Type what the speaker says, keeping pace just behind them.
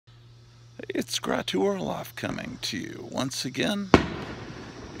It's Grottu Orloff coming to you once again,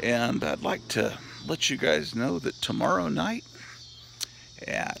 and I'd like to let you guys know that tomorrow night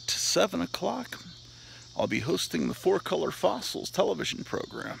at 7 o'clock I'll be hosting the Four Color Fossils television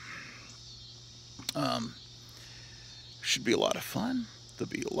program. Should be a lot of fun.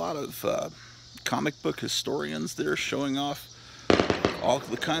 There'll be a lot of comic book historians there showing off all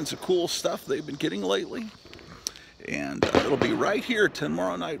the kinds of cool stuff they've been getting lately. And it'll be right here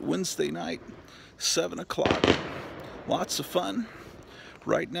tomorrow night, Wednesday night, 7 o'clock. Lots of fun.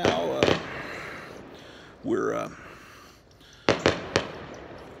 Right now, we're a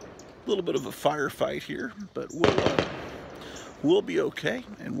little bit of a firefight here, but we'll be okay,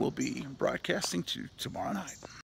 and we'll be broadcasting tomorrow night.